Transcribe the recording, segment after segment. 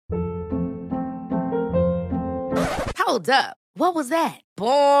Hold up. What was that?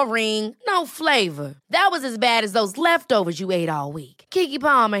 Boring. No flavor. That was as bad as those leftovers you ate all week. Keke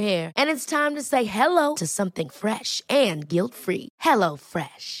Palmer here, and it's time to say hello to something fresh and guilt-free. Hello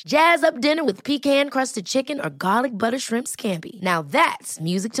Fresh. Jazz up dinner with pecan-crusted chicken or garlic butter shrimp scampi. Now that's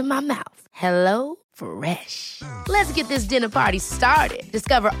music to my mouth. Hello Fresh. Let's get this dinner party started.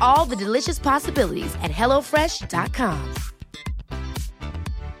 Discover all the delicious possibilities at hellofresh.com.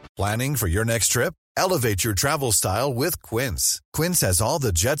 Planning for your next trip? Elevate your travel style with Quince. Quince has all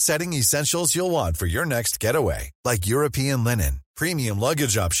the jet-setting essentials you'll want for your next getaway, like European linen, premium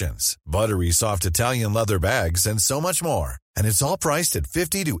luggage options, buttery soft Italian leather bags, and so much more. And it's all priced at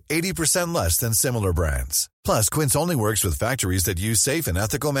 50 to 80% less than similar brands. Plus, Quince only works with factories that use safe and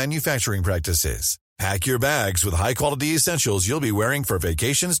ethical manufacturing practices. Pack your bags with high-quality essentials you'll be wearing for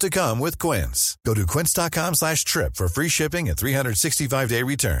vacations to come with Quince. Go to quince.com/trip for free shipping and 365-day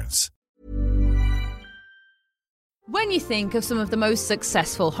returns. When you think of some of the most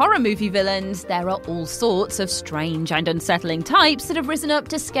successful horror movie villains, there are all sorts of strange and unsettling types that have risen up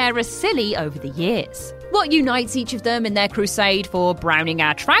to scare us silly over the years. What unites each of them in their crusade for browning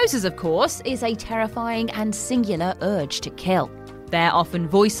our trousers, of course, is a terrifying and singular urge to kill. They're often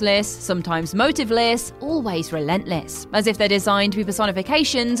voiceless, sometimes motiveless, always relentless, as if they're designed to be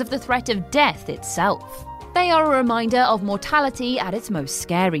personifications of the threat of death itself. They are a reminder of mortality at its most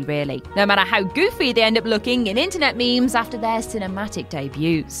scary, really, no matter how goofy they end up looking in internet memes after their cinematic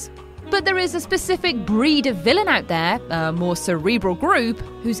debuts. But there is a specific breed of villain out there, a more cerebral group,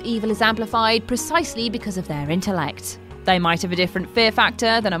 whose evil is amplified precisely because of their intellect. They might have a different fear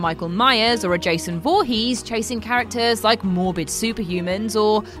factor than a Michael Myers or a Jason Voorhees chasing characters like morbid superhumans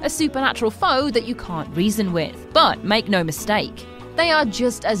or a supernatural foe that you can't reason with. But make no mistake, they are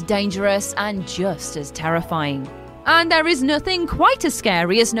just as dangerous and just as terrifying. And there is nothing quite as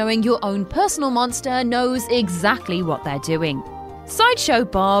scary as knowing your own personal monster knows exactly what they're doing. Sideshow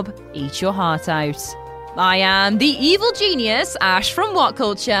Bob, eat your heart out. I am the evil genius, Ash from What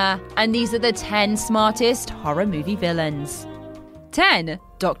Culture, and these are the 10 smartest horror movie villains. 10.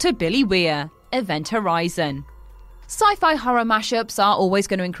 Dr. Billy Weir, Event Horizon. Sci-fi horror mashups are always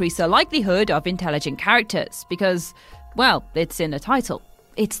going to increase the likelihood of intelligent characters because, well, it's in the title.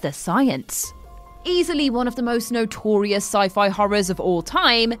 It's the science. Easily one of the most notorious sci-fi horrors of all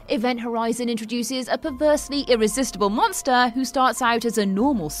time, Event Horizon introduces a perversely irresistible monster who starts out as a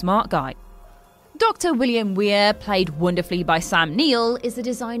normal smart guy. Dr. William Weir, played wonderfully by Sam Neill, is the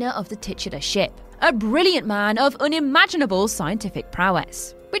designer of the titular ship, a brilliant man of unimaginable scientific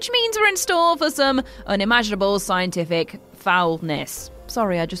prowess. Which means we're in store for some unimaginable scientific foulness.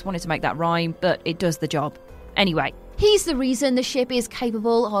 Sorry, I just wanted to make that rhyme, but it does the job. Anyway, he's the reason the ship is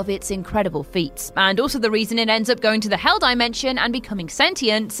capable of its incredible feats, and also the reason it ends up going to the Hell Dimension and becoming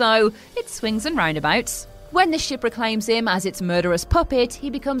sentient, so it swings and roundabouts. When the ship reclaims him as its murderous puppet, he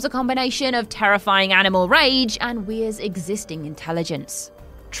becomes a combination of terrifying animal rage and Weir's existing intelligence.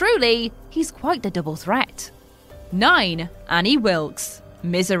 Truly, he's quite the double threat. 9. Annie Wilkes,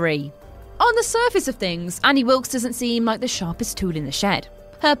 Misery. On the surface of things, Annie Wilkes doesn't seem like the sharpest tool in the shed.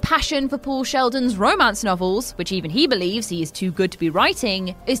 Her passion for Paul Sheldon's romance novels, which even he believes he is too good to be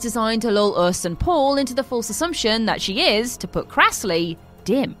writing, is designed to lull us and Paul into the false assumption that she is, to put crassly,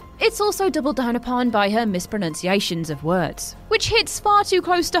 dim. It's also doubled down upon by her mispronunciations of words, which hits far too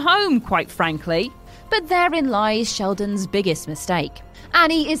close to home, quite frankly. But therein lies Sheldon's biggest mistake.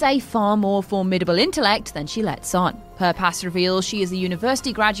 Annie is a far more formidable intellect than she lets on. Her past reveals she is a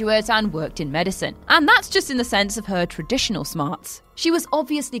university graduate and worked in medicine, and that's just in the sense of her traditional smarts. She was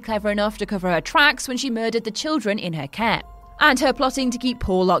obviously clever enough to cover her tracks when she murdered the children in her care. And her plotting to keep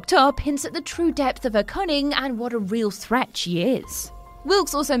Paul locked up hints at the true depth of her cunning and what a real threat she is.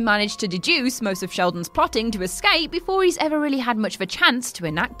 Wilkes also managed to deduce most of Sheldon's plotting to escape before he's ever really had much of a chance to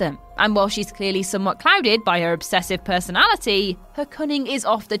enact them. And while she's clearly somewhat clouded by her obsessive personality, her cunning is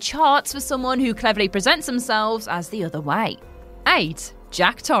off the charts for someone who cleverly presents themselves as the other way. 8.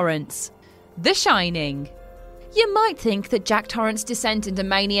 Jack Torrance, The Shining. You might think that Jack Torrance's descent into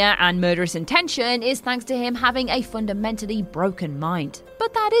mania and murderous intention is thanks to him having a fundamentally broken mind,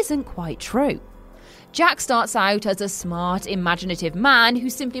 but that isn't quite true. Jack starts out as a smart, imaginative man who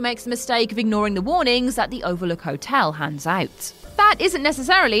simply makes the mistake of ignoring the warnings that the Overlook Hotel hands out. That isn't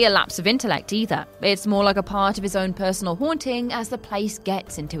necessarily a lapse of intellect either. It's more like a part of his own personal haunting as the place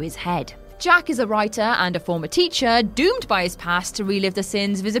gets into his head. Jack is a writer and a former teacher doomed by his past to relive the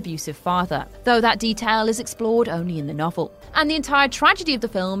sins of his abusive father, though that detail is explored only in the novel. And the entire tragedy of the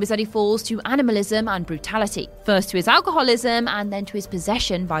film is that he falls to animalism and brutality, first to his alcoholism and then to his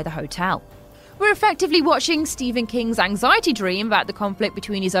possession by the hotel. We're effectively watching Stephen King's anxiety dream about the conflict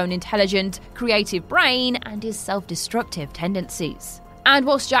between his own intelligent, creative brain and his self-destructive tendencies. And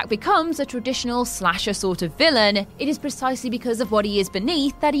whilst Jack becomes a traditional slasher sort of villain, it is precisely because of what he is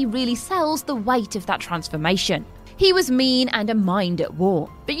beneath that he really sells the weight of that transformation. He was mean and a mind at war,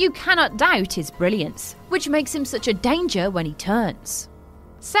 but you cannot doubt his brilliance, which makes him such a danger when he turns.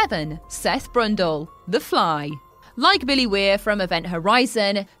 7. Seth Brundle, The Fly. Like Billy Weir from Event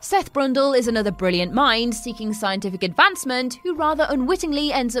Horizon, Seth Brundle is another brilliant mind seeking scientific advancement who rather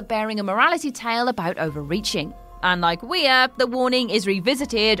unwittingly ends up bearing a morality tale about overreaching. And like Weir, the warning is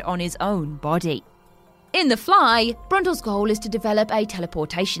revisited on his own body. In The Fly, Brundle's goal is to develop a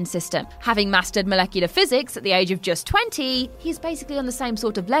teleportation system. Having mastered molecular physics at the age of just 20, he's basically on the same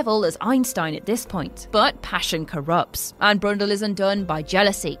sort of level as Einstein at this point. But passion corrupts, and Brundle is undone by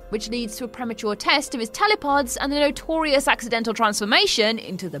jealousy, which leads to a premature test of his telepods and the notorious accidental transformation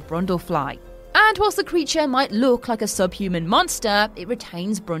into the Brundlefly. And whilst the creature might look like a subhuman monster, it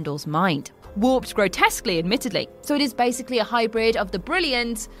retains Brundle's mind. Warped grotesquely, admittedly, so it is basically a hybrid of the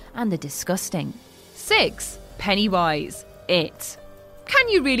brilliant and the disgusting. 6. Pennywise, It. Can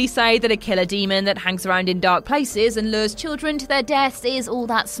you really say that a killer demon that hangs around in dark places and lures children to their deaths is all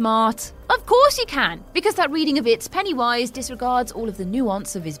that smart? Of course you can, because that reading of It's Pennywise disregards all of the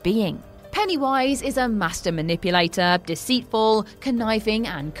nuance of his being. Pennywise is a master manipulator, deceitful, conniving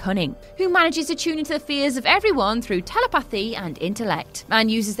and cunning, who manages to tune into the fears of everyone through telepathy and intellect,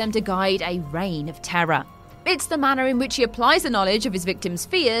 and uses them to guide a reign of terror. It's the manner in which he applies the knowledge of his victims'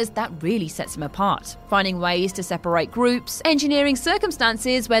 fears that really sets him apart, finding ways to separate groups, engineering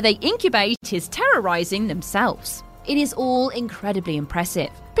circumstances where they incubate his terrorizing themselves. It is all incredibly impressive,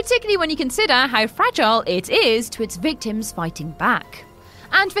 particularly when you consider how fragile it is to its victims fighting back.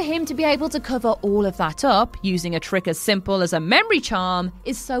 And for him to be able to cover all of that up using a trick as simple as a memory charm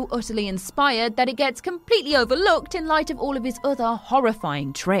is so utterly inspired that it gets completely overlooked in light of all of his other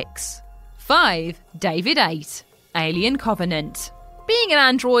horrifying tricks. 5. David 8, Alien Covenant. Being an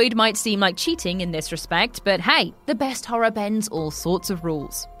android might seem like cheating in this respect, but hey, the best horror bends all sorts of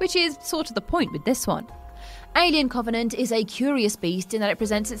rules, which is sort of the point with this one. Alien Covenant is a curious beast in that it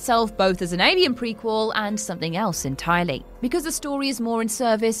presents itself both as an Alien prequel and something else entirely, because the story is more in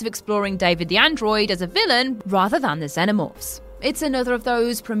service of exploring David the android as a villain rather than the xenomorphs. It's another of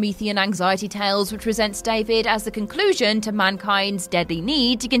those Promethean anxiety tales which presents David as the conclusion to mankind's deadly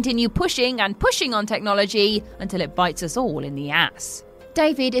need to continue pushing and pushing on technology until it bites us all in the ass.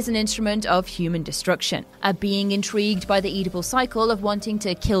 David is an instrument of human destruction, a being intrigued by the Oedipal cycle of wanting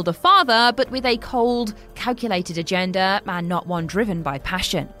to kill the father, but with a cold, calculated agenda and not one driven by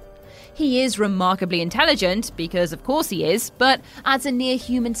passion. He is remarkably intelligent, because of course he is, but adds a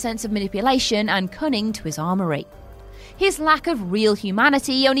near-human sense of manipulation and cunning to his armoury. His lack of real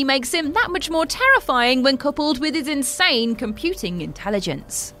humanity only makes him that much more terrifying when coupled with his insane computing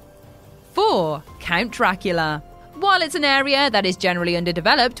intelligence. 4. Count Dracula. While it's an area that is generally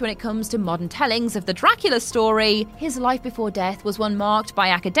underdeveloped when it comes to modern tellings of the Dracula story, his life before death was one marked by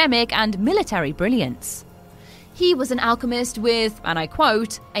academic and military brilliance. He was an alchemist with, and I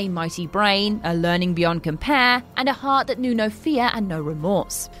quote, a mighty brain, a learning beyond compare, and a heart that knew no fear and no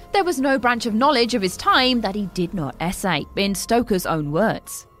remorse. There was no branch of knowledge of his time that he did not essay, in Stoker's own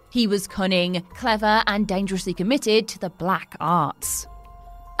words. He was cunning, clever, and dangerously committed to the black arts.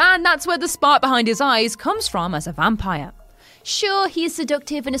 And that's where the spark behind his eyes comes from as a vampire. Sure, he is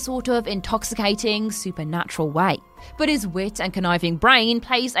seductive in a sort of intoxicating, supernatural way, but his wit and conniving brain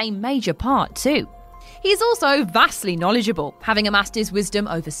plays a major part too. He is also vastly knowledgeable, having amassed his wisdom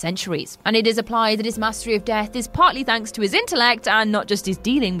over centuries, and it is applied that his mastery of death is partly thanks to his intellect and not just his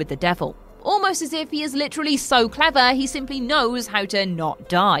dealing with the devil. Almost as if he is literally so clever he simply knows how to not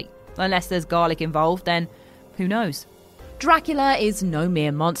die. Unless there's garlic involved, then who knows? Dracula is no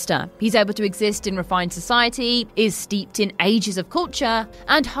mere monster. He's able to exist in refined society, is steeped in ages of culture,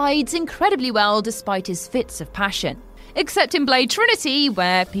 and hides incredibly well despite his fits of passion. Except in Blade Trinity,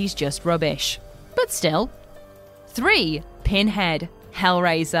 where he's just rubbish. But still. 3. Pinhead,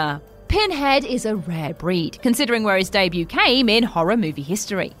 Hellraiser. Pinhead is a rare breed, considering where his debut came in horror movie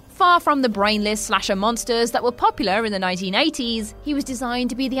history. Far from the brainless slasher monsters that were popular in the 1980s, he was designed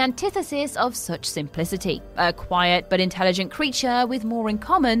to be the antithesis of such simplicity. A quiet but intelligent creature with more in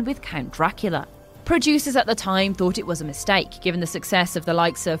common with Count Dracula. Producers at the time thought it was a mistake, given the success of the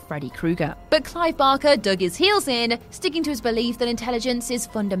likes of Freddy Krueger. But Clive Barker dug his heels in, sticking to his belief that intelligence is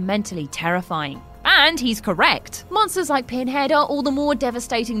fundamentally terrifying. And he's correct. Monsters like Pinhead are all the more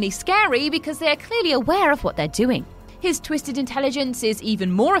devastatingly scary because they are clearly aware of what they're doing. His twisted intelligence is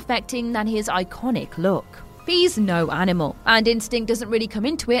even more affecting than his iconic look. He's no animal, and instinct doesn't really come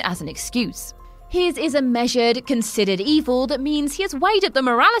into it as an excuse. His is a measured, considered evil that means he has weighed up the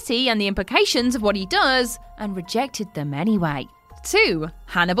morality and the implications of what he does and rejected them anyway. 2.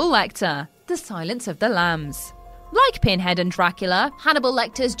 Hannibal Lecter, The Silence of the Lambs. Like Pinhead and Dracula, Hannibal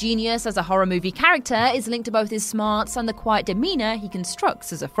Lecter's genius as a horror movie character is linked to both his smarts and the quiet demeanour he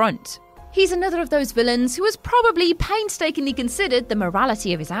constructs as a front. He's another of those villains who has probably painstakingly considered the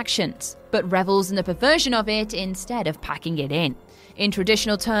morality of his actions, but revels in the perversion of it instead of packing it in. In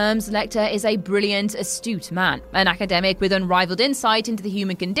traditional terms, Lecter is a brilliant, astute man, an academic with unrivaled insight into the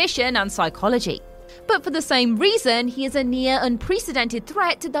human condition and psychology. But for the same reason, he is a near unprecedented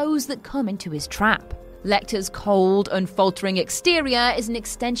threat to those that come into his trap. Lecter's cold, unfaltering exterior is an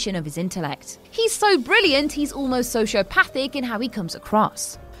extension of his intellect. He's so brilliant, he's almost sociopathic in how he comes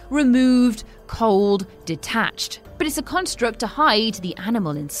across. Removed, cold, detached. But it's a construct to hide the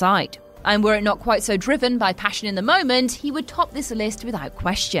animal inside. And were it not quite so driven by passion in the moment, he would top this list without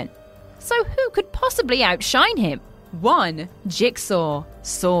question. So who could possibly outshine him? 1. Jigsaw,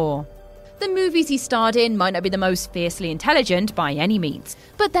 Saw. The movies he starred in might not be the most fiercely intelligent by any means,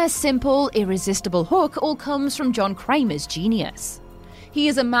 but their simple, irresistible hook all comes from John Kramer's genius. He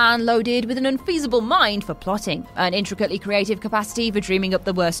is a man loaded with an unfeasible mind for plotting, an intricately creative capacity for dreaming up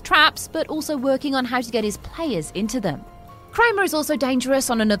the worst traps, but also working on how to get his players into them. Kramer is also dangerous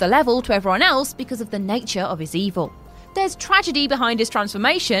on another level to everyone else because of the nature of his evil. There's tragedy behind his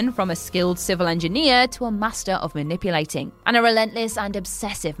transformation from a skilled civil engineer to a master of manipulating, and a relentless and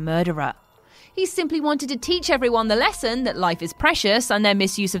obsessive murderer. He simply wanted to teach everyone the lesson that life is precious and their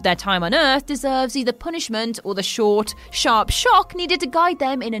misuse of their time on Earth deserves either punishment or the short, sharp shock needed to guide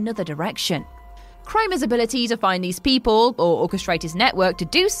them in another direction. Kramer's ability to find these people, or orchestrate his network to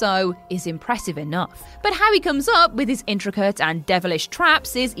do so, is impressive enough. But how he comes up with his intricate and devilish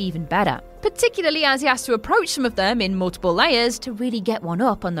traps is even better, particularly as he has to approach some of them in multiple layers to really get one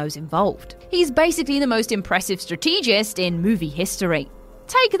up on those involved. He's basically the most impressive strategist in movie history.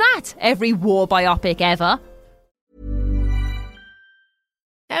 Take that, every war biopic ever.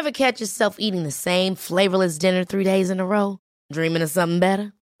 Ever catch yourself eating the same flavorless dinner 3 days in a row? Dreaming of something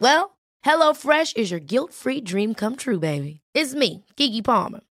better? Well, HelloFresh is your guilt-free dream come true, baby. It's me, Keke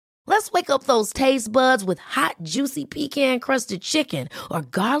Palmer. Let's wake up those taste buds with hot, juicy pecan-crusted chicken or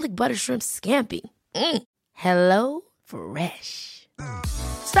garlic butter shrimp scampi. HelloFresh.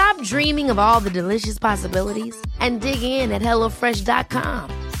 Stop dreaming of all the delicious possibilities and dig in at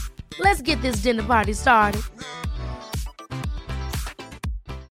HelloFresh.com. Let's get this dinner party started.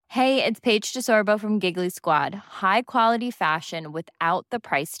 Hey, it's Paige DeSorbo from Giggly Squad. High quality fashion without the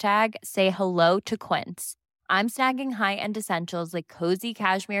price tag. Say hello to Quince. I'm snagging high-end essentials like cozy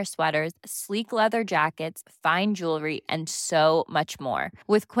cashmere sweaters, sleek leather jackets, fine jewelry, and so much more.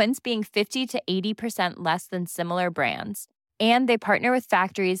 With Quince being 50 to 80% less than similar brands. And they partner with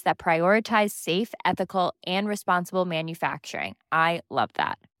factories that prioritize safe, ethical, and responsible manufacturing. I love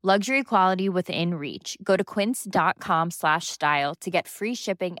that. Luxury quality within reach. Go to quince.com/style to get free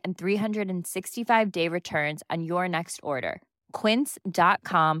shipping and 365-day returns on your next order.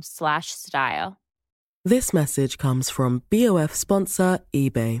 Quince.com/style. This message comes from BOF sponsor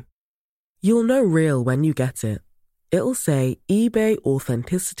eBay. You'll know real when you get it. It'll say eBay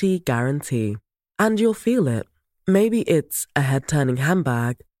Authenticity Guarantee. And you'll feel it. Maybe it's a head-turning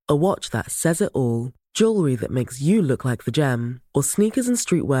handbag, a watch that says it all, jewelry that makes you look like the gem, or sneakers and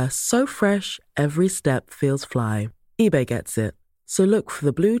streetwear so fresh every step feels fly. eBay gets it. So look for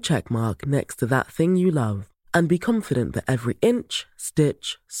the blue check mark next to that thing you love and be confident that every inch,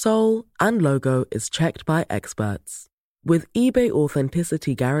 stitch, sole, and logo is checked by experts. With eBay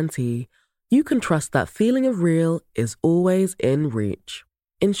Authenticity Guarantee, you can trust that feeling of real is always in reach.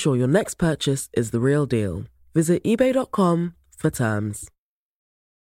 Ensure your next purchase is the real deal. Visit eBay.com for terms.